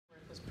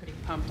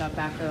pumped up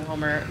after the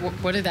homer.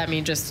 What did that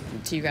mean just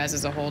to you guys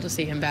as a whole to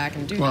see him back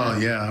and do that?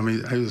 Well, yeah, I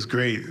mean, it was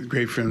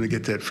great for him to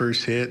get that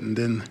first hit and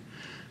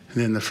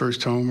then the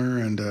first homer,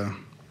 and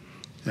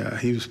yeah,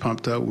 he was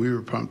pumped up. We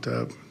were pumped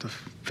up. The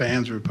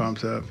fans were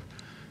pumped up,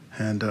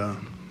 and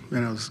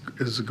it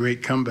was a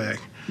great comeback.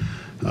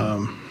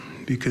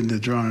 You couldn't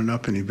have drawn it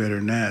up any better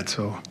than that.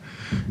 So,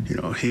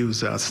 he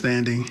was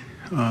outstanding.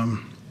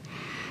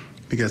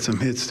 We got some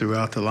hits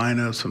throughout the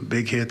lineup, some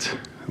big hits.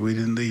 We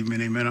didn't leave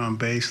many men on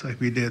base like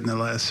we did in the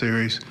last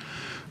series,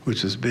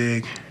 which was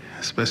big,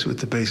 especially with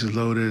the bases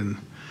loaded,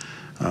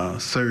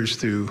 and surged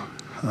through.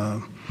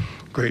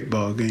 Great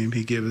ball game.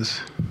 He gave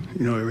us,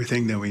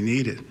 everything that we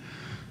needed,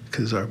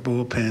 because our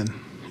bullpen,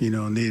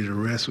 needed a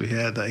rest. We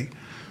had I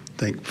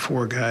think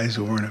 4 guys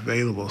who weren't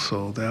available,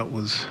 so that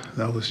was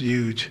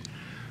huge.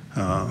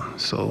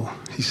 So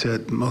he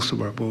set most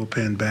of our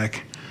bullpen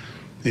back,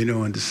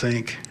 into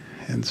sync,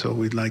 and so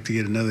we'd like to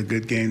get another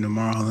good game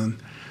tomorrow. And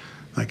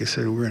like I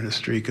said, we're in a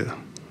streak of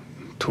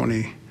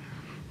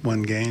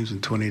 21 games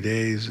in 20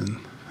 days, and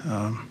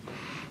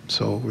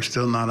so we're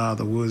still not out of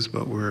the woods,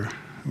 but we're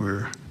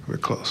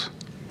close.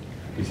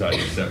 Besides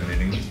your 7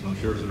 innings, I'm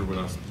sure, is there what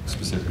else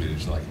specifically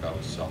did you like about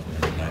his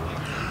sophomore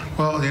night?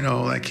 Well,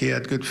 like he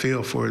had good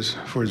feel for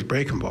his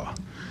breaking ball,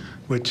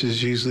 which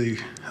is usually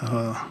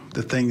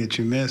the thing that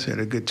you miss. He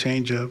had a good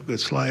changeup, good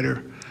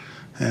slider,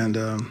 and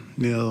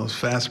his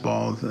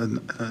fastball,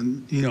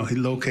 and he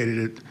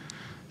located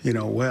it,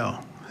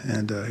 well,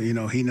 and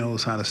he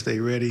knows how to stay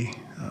ready.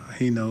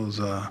 He knows,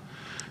 how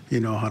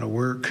to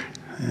work,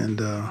 and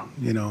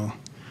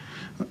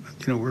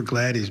we're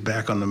glad he's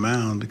back on the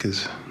mound,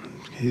 because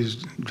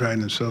he's driving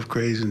himself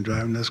crazy and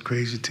driving us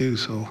crazy too.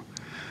 So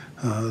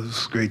it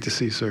was great to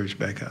see Serge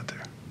back out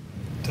there.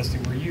 Dusty,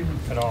 were you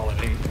at all at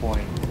any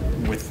point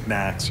with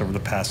Max over the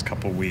past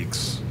couple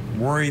weeks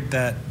worried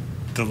that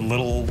the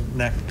little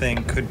neck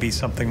thing could be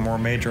something more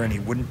major and he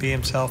wouldn't be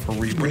himself, or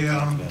were you pretty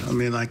confident? I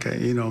mean, like, I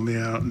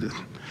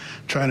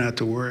try not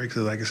to worry,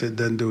 because, like I said, it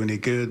doesn't do any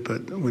good.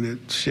 But when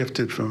it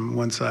shifted from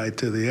one side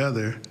to the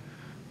other,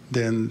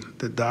 then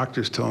the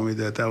doctors told me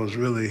that was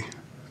really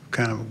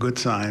kind of a good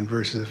sign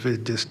versus if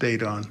it just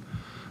stayed on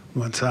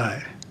one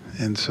side.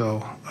 And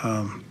so,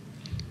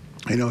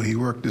 he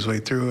worked his way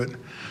through it.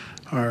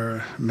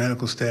 Our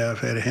medical staff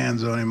had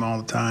hands on him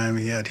all the time.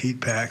 He had heat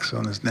packs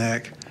on his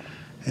neck,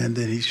 and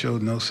then he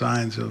showed no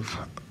signs of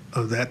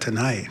that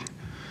tonight.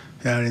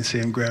 I didn't see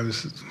him grab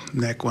his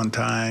neck one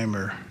time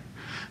or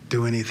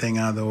do anything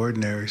out of the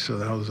ordinary, so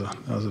that was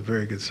a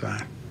very good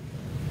sign.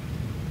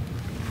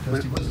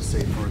 Dusty, what does it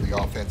say for the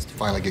offense to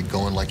finally get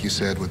going, like you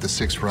said, with the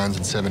 6 runs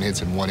and 7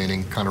 hits in 1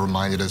 inning? Kind of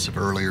reminded us of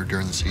earlier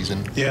during the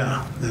season.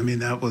 Yeah, I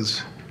mean, I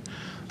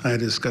had a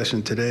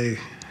discussion today,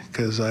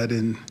 because I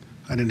didn't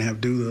have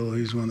Doolittle.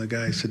 He's one of the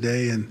guys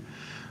today, and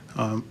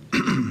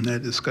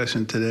that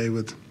discussion today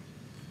with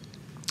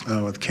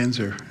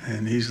Kinzer,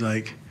 and he's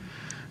like,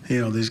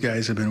 these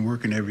guys have been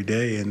working every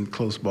day in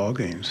close ball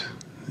games,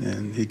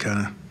 and he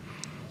kind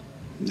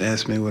of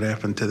asked me what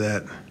happened to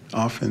that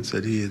offense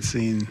that he had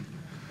seen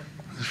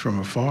from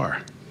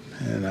afar.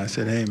 And I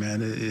said, hey,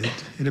 man,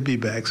 it'll be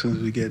back as soon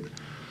as we get,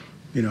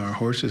 our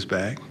horses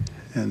back.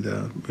 And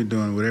we're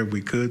doing whatever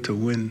we could to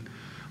win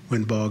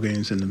ball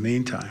games in the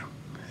meantime.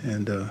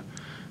 And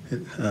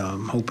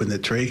I'm hoping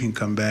that Trey can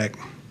come back.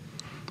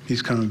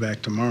 He's coming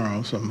back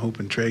tomorrow, so I'm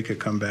hoping Trey could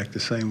come back the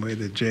same way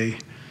that Jay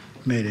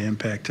made an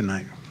impact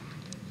tonight.